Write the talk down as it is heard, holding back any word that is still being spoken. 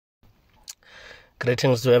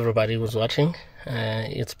Greetings to everybody who's watching.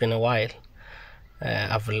 It's been a while.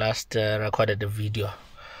 I've last recorded a video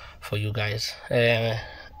for you guys.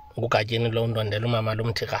 Gatyeni Mamali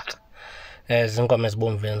umthikaka. Zinkomo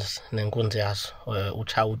ezibomvenzi nenkunzi yazo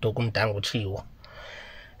uchawuto kumdanga uchiwo.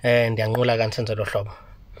 Ndiyanqula kansenze lo hlobo.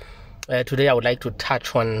 Today I would like to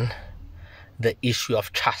touch on the issue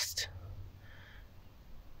of trust.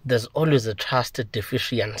 There's always a trust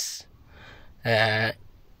deficiency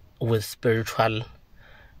with spiritual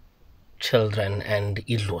children and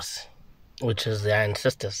idlos, which is their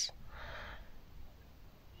ancestors.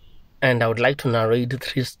 And I would like to narrate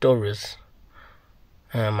 3 stories,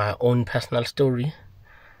 my own personal story,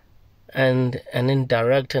 and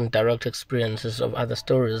indirect and direct experiences of other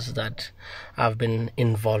stories that I've been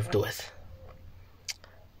involved with.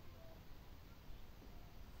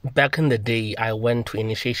 Back in the day, I went to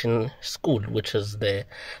initiation school, which is the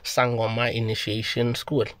Sangoma initiation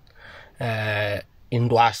school. In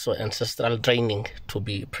Dwaso, ancestral training to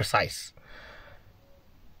be precise.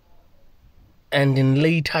 And in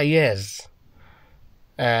later years,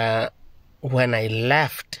 when I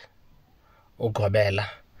left Ugobela,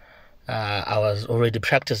 I was already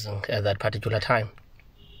practicing at that particular time.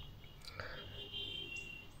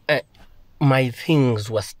 My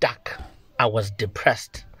things were stuck. I was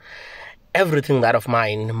depressed. Everything that of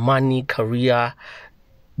mine, money, career,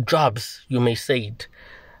 jobs, you may say it,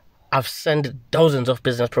 I've sent dozens of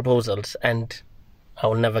business proposals and I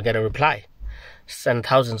will never get a reply. Sent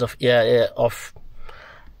thousands of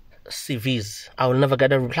CVs. I will never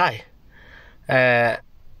get a reply.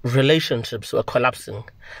 Relationships were collapsing.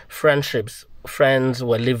 Friends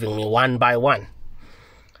were leaving me one by one.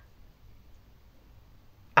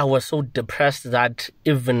 I was so depressed that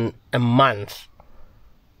even a month,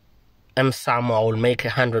 I will make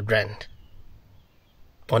 100 rand.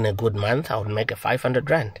 On a good month, I would make 500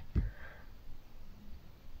 rand.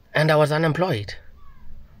 And I was unemployed.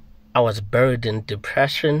 I was buried in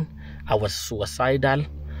depression. I was suicidal.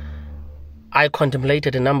 I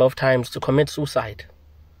contemplated a number of times to commit suicide.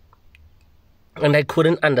 And I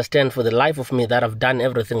couldn't understand for the life of me that I've done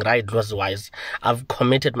everything right laws-wise. I've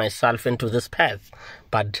committed myself into this path.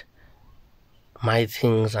 But my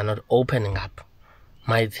things are not opening up.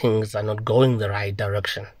 My things are not going the right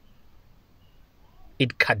direction.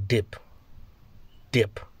 It cut deep.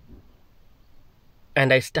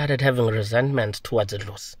 And I started having resentment towards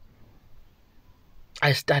Idlos.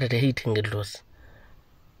 I started hating Idlos.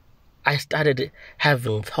 I started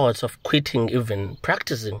having thoughts of quitting even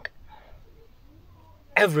practicing.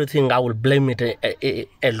 Everything I will blame it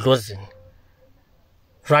a losing.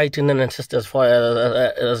 Writing in ancestors for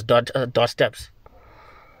as doorsteps.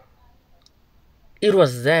 It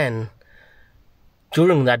was then,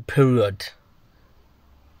 during that period,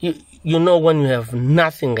 you know when you have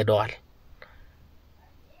nothing at all.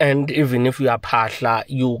 And even if you are phahla,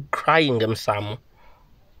 you crying emsamo.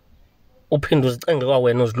 Uphinde uzicenge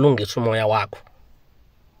kwawena uzilungise umoya wakho.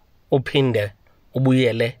 Uphinde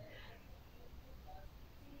ubuyele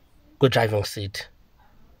ku-driving seat.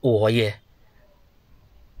 Uhoye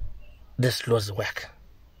this Lord's work.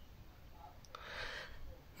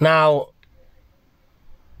 Now,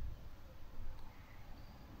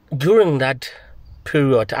 during that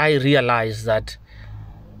period, I realized that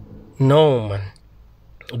no, man,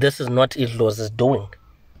 this is not Idlos is doing.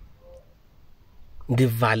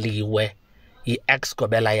 Ndivaliwe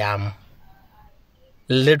i-ex-Gobela yam.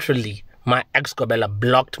 Literally, my ex-Gobela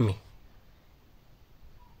blocked me.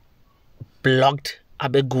 Blocked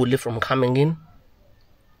Abeguli from coming in.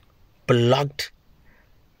 Blocked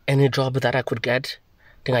any job that I could get.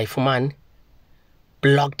 Tingayifumani.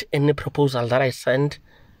 Blocked any proposal that I sent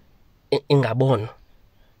in Gabon.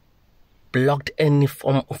 Blocked any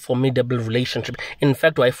form of formidable relationship. In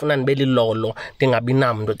fact, wayifuna nibeli lolo ndingabi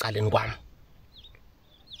namntu ecaleni kwam.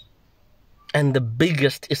 And the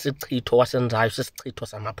biggest isichitho wasenzayo sisichitho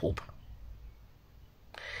samaphupha.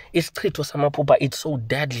 Isichitho samaphupha, it's so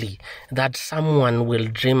deadly that someone will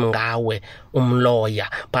dream ngawe lawyer,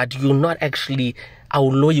 but you're not actually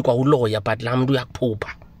awuloyi kwa uloya, but laa mntu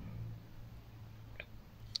uyakuphupha.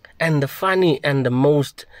 And the funny and the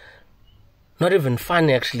most, not even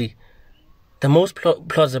funny actually, the most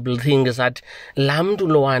plausible thing is that laa mntu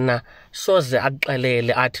lowana soze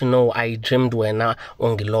akuxelele athi no, I dreamed wena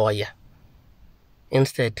ungiloya.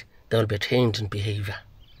 Instead, there will be a change in behavior.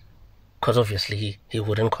 Because obviously he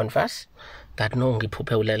wouldn't confess that no,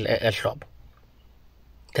 ngiphuphe ehlobo.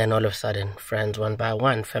 Then all of a sudden, friends one by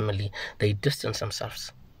one, family, they distance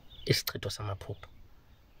themselves. Isichitho samaphupha.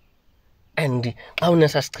 And xa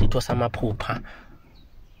unesasichitho samaphupha,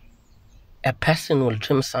 a person will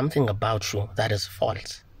dream something about you that is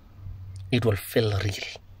false. it will feel real.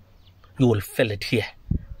 You will feel it here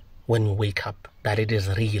when you wake up, that it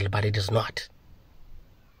is real, but it is not.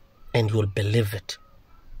 And you will believe it.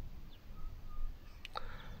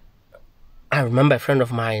 I remember a friend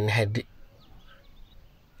of mine had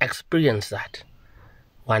experienced that.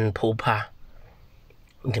 One Popa,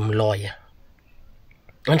 the lawyer.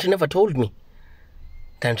 And she never told me.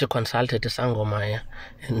 Then she consulted the Sangomaya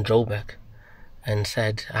in Joburg and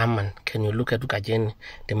said, Aman, can you look at Gatyeni,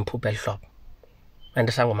 the Mpupel shop? And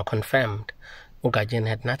the Sangoma confirmed Gatyeni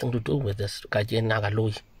had nothing to do with this. Gatyeni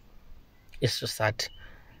Nagalui. It's just that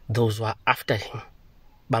those who are after him,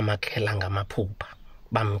 Bamakelanga Mapupa,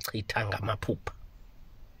 Bamchitanga Mapupa.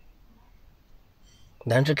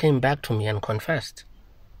 Then she came back to me and confessed.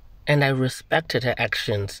 And I respected her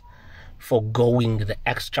actions for going the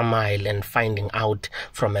extra mile and finding out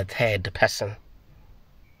from a third person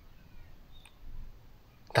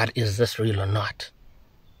that is this real or not.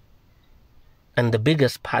 And the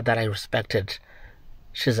biggest part that I respected,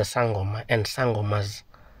 she's a Sangoma, and Sangomas,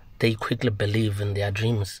 they quickly believe in their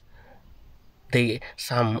dreams.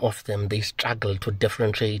 Some of them, they struggle to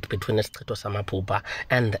differentiate between Eskrito Samapupa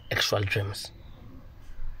and the actual dreams.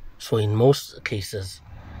 So in most cases,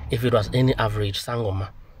 if it was any average Sangoma,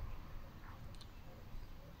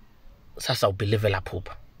 Sasa will believe la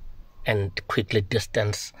pupa and quickly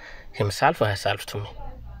distance himself or herself to me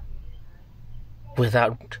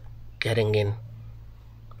without getting in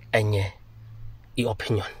any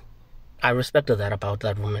opinion. I respected that about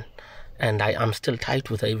that woman, and I am still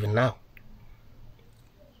tight with her even now.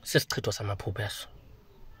 Sistrito Samapupeso.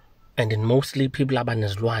 And in mostly people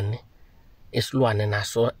abanezlwane, isilwane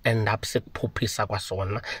naso end up sikuphuphisa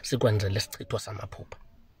kwasona sikwenzele isichitho samaphupha.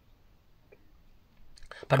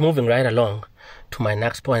 But moving right along to my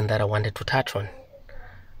next point that I wanted to touch on,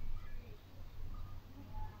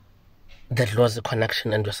 that was the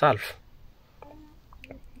connection and yourself.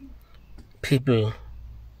 People,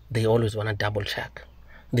 they always want to double check.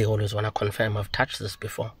 They always want to confirm, I've touched this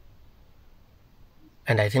before.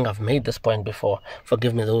 And I think I've made this point before.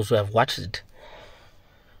 Forgive me those who have watched it.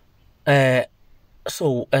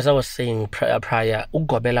 So, as I was saying prior,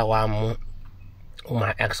 ugobela wamu,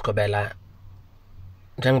 my ex-gobela,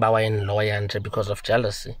 njengoba lawyer nje because of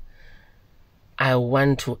jealousy, I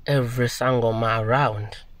went to every sangoma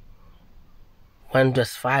around. Went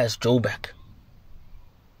as far as Joburg.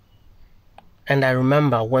 And I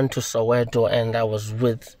remember I went to Soweto and I was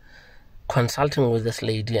consulting with this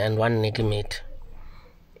lady and one nigga mate.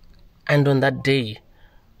 And on that day,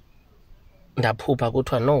 the pupa go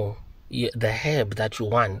to know the help that you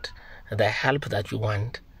want, the help that you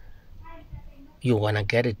want, you wanna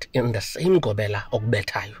get it in the same gobela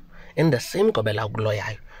ogbetayo, in the same gobela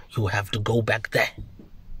ogloyayo. You have to go back there.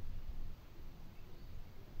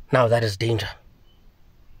 Now that is danger.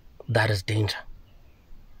 That is danger.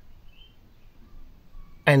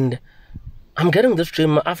 And I'm getting this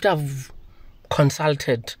dream after I've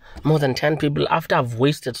consulted more than 10 people, after I've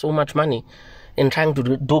wasted so much money in trying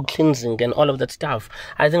to do cleansing and all of that stuff.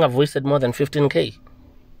 I think I've wasted more than 15K.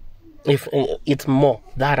 If it's more,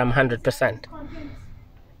 that I'm 100%.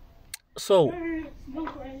 So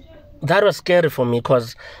that was scary for me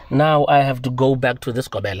because now I have to go back to this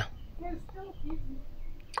gobela.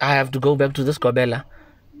 I have to go back to this gobela.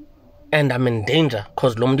 And I'm in danger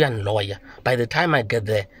because Lomdian lawyer. By the time I get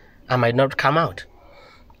there, I might not come out.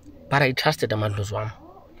 But I trusted Amadluzwam.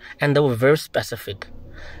 And they were very specific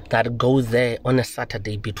that go there on a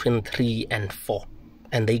Saturday between 3 and 4.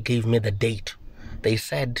 And they gave me the date. They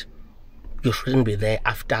said, you shouldn't be there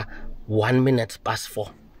after 1 minute past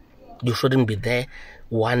 4. You shouldn't be there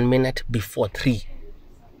 1 minute before 3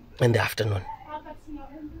 in the afternoon.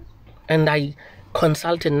 And I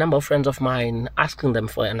consulted a number of friends of mine, asking them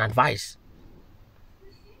for an advice.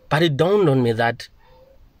 But it dawned on me that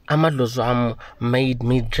Amadluzwam made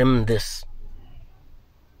me dream this.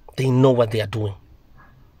 They know what they are doing.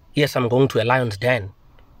 Yes, I'm going to a lion's den,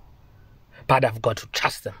 but I've got to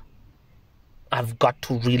trust them. I've got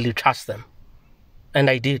to really trust them. And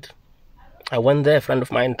I did. I went there, a friend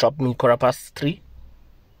of mine dropped me 3:15.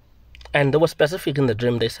 And they were specific in the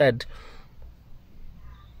dream. They said,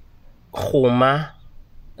 Homa,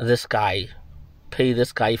 this guy, pay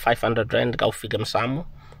this guy 500 rand, go figure some,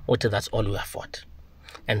 which that's all you afford.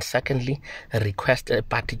 And secondly, request a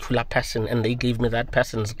particular person, and they gave me that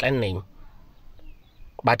person's clan name.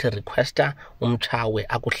 But a requester, umchawe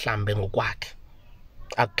akuhlambe ngokwakhe,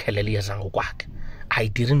 akukheleleza ngokwakhe. I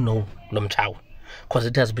didn't know lomchawe, because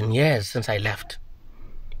it has been years since I left.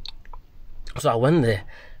 So I went there,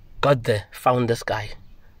 got there, found this guy,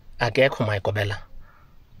 akekho my gobela.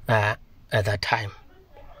 At that time.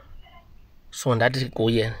 So that is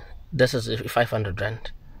going this is 500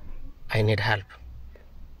 rand. I need help.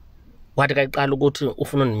 Wathi kayiqala ukuthi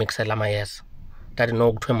ufuna undimixela amayeza. Ndathi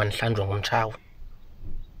no kuthiwe manihlanjwe ngumtshawe.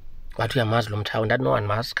 Wathi uyamazi lo mtshawe. Ndathi no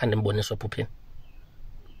andimazi, khange ndimbonise ophupheni.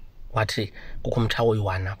 Wathi kukho umtshawe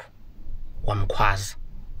oyi-1 apho. Wamkhwaza.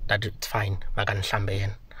 Ndathi it's fine, makanihlambe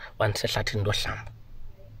yena. Wandisehlathini ndohlamba.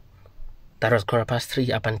 That was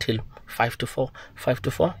 3:15 up until 5 to 4. 5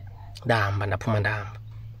 to 4. Ndahamba ndaphuma ndahamba.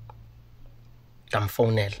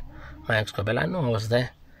 Ndamfowunela. My ex-gqibela, no, I was there.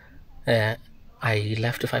 I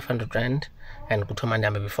left 500 rand and kuthiwa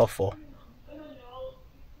mandihambe before 4.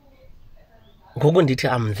 Ngoku ndithi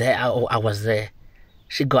I'm there, or I was there.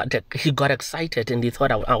 He got excited and he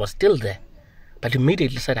thought I was still there. But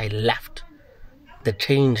immediately said I left. The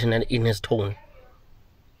change in his tone.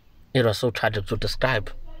 It was so tragic to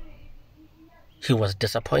describe. He was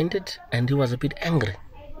disappointed and he was a bit angry.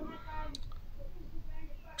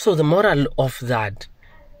 So the moral of that,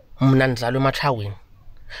 mna ndizalwe ematshaweni.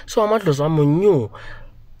 So amadlozi wami knew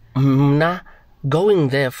mna going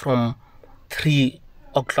there from 3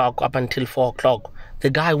 o'clock up until 4 o'clock, the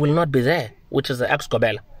guy will not be there, which is the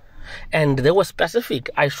ex-gobela. And they were specific,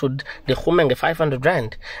 I should ndirhumenge 500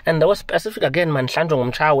 rand. And they were specific again, manihlanjwe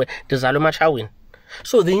ngumtshawe, ndizalwe ematshaweni.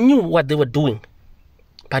 So they knew what they were doing.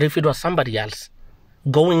 But if it was somebody else,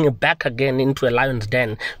 going back again into a lion's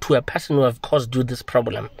den to a person who have caused you this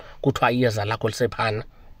problem, kuthiwa iyeza lakho lisephana,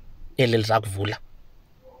 eli lizakuvula.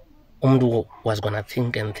 Umntu was gonna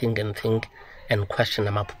think and think and think and question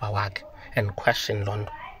amaphupha wakhe and question loo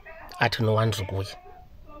nto. Athi no wanzukuye.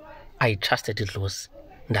 I trusted idlozi.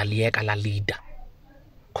 Ndaliyeka la leader.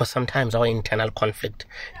 Because sometimes our internal conflict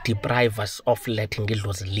deprives us of letting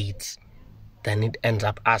idlozi leads. Then it ends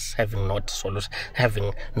up us having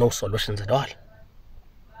no solutions at all.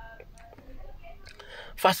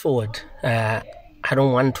 Fast forward, I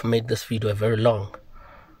don't want to make this video very long.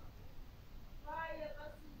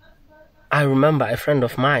 I remember a friend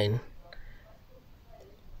of mine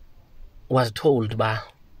was told by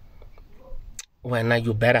when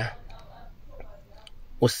you better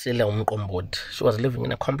usile umqombothi. She was living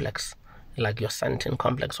in a complex, like your Santin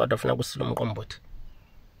complex, sort of usile umqombothi.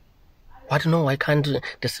 What no, I can't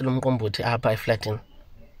disile umqombothi apha eflatini.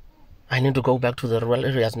 I need to go back to the rural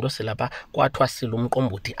areas ndosila apha kwathiwa sile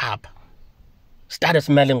umqombothi apha. Started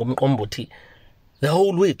smelling umqombothi the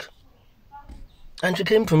whole week. And she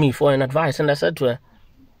came to me for an advice, and I said to her,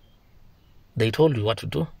 they told you what to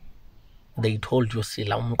do. They told you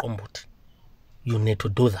sila umqombothi. You need to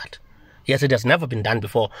do that. Yes, it has never been done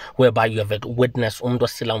before, whereby you have witnessed umuntu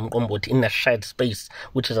osila umqombothi in a shared space,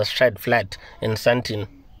 which is a shared flat in Santin.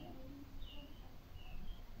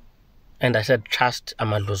 And I said, trust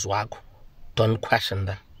amadlozi wakho. Don't question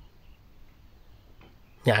them.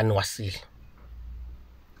 Yani wasile.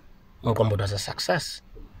 Umqombothi was a success.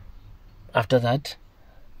 After that,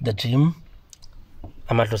 the gym,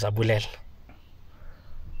 amadlozi abulele.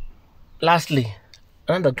 Lastly,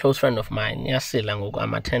 another close friend of mine, yasila ngoku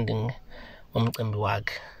I'm attending umcimbi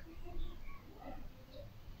wakhe.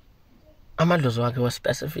 Amadlozi wakhe was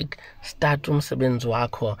specific. Start umsebenzi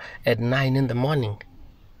wakho at 9 in the morning.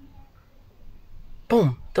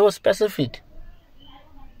 Boom, they were specific.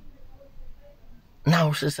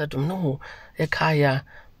 Now she said to me, no, ekhaya,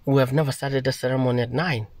 we have never started a ceremony at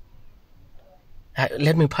 9.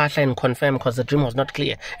 Let me partly and confirm because the dream was not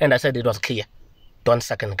clear. And I said it was clear. Don't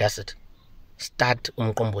second guess it. Start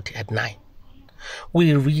umqombothi at 9.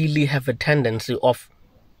 We really have a tendency of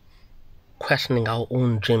questioning our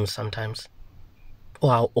own dreams sometimes,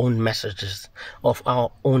 or our own messages, of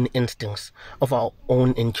our own instincts, of our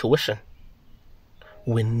own intuition.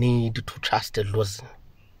 We need to trust idlozi.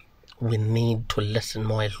 We need to listen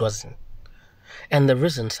more idlozi. And the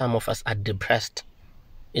reason some of us are depressed,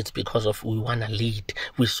 it's because of we want to lead.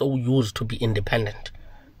 We're so used to be independent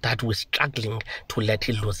that we're struggling to let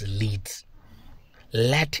idlozi lead.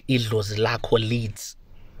 Let idlozi lakho leads.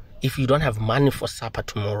 If you don't have money for supper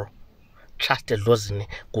tomorrow, trust idlozi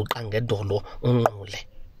kuqangedolo unqule.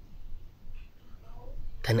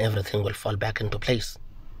 Then everything will fall back into place.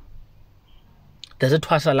 There's a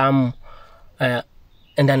thwasa lam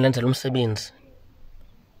endandenzela umsebenzi.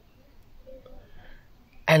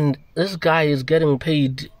 And this guy is getting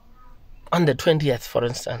paid on the 20th, for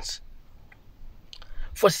instance.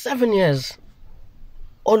 For 7 years,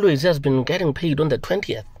 always has been getting paid on the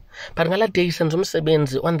 20th. But ngala day senza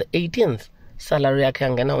umsebenzi on the 18th, salary yakhe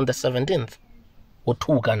yangena on the 17th.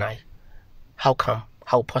 Uthuka naye. How come?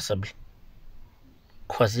 How possible?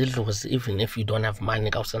 Because idlozi, even if you don't have money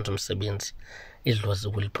kawusenza umsebenzi,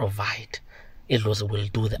 idlozi will provide. Idlozi will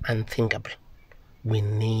do the unthinkable. We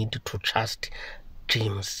need to trust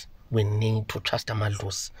dreams. We need to trust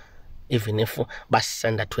amadlozi even if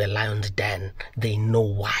basenda to a lion's den, they know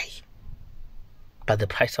why. But the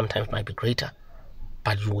price sometimes might be greater,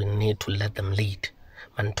 but you will need to let them lead.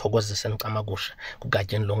 Manithokozise nicamagusha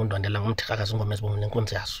kugatyeni lo ngundwandela ngumthikakazi ingoma ezibomvu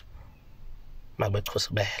nenkunzi yaso.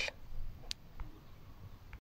 Makubechusi bele.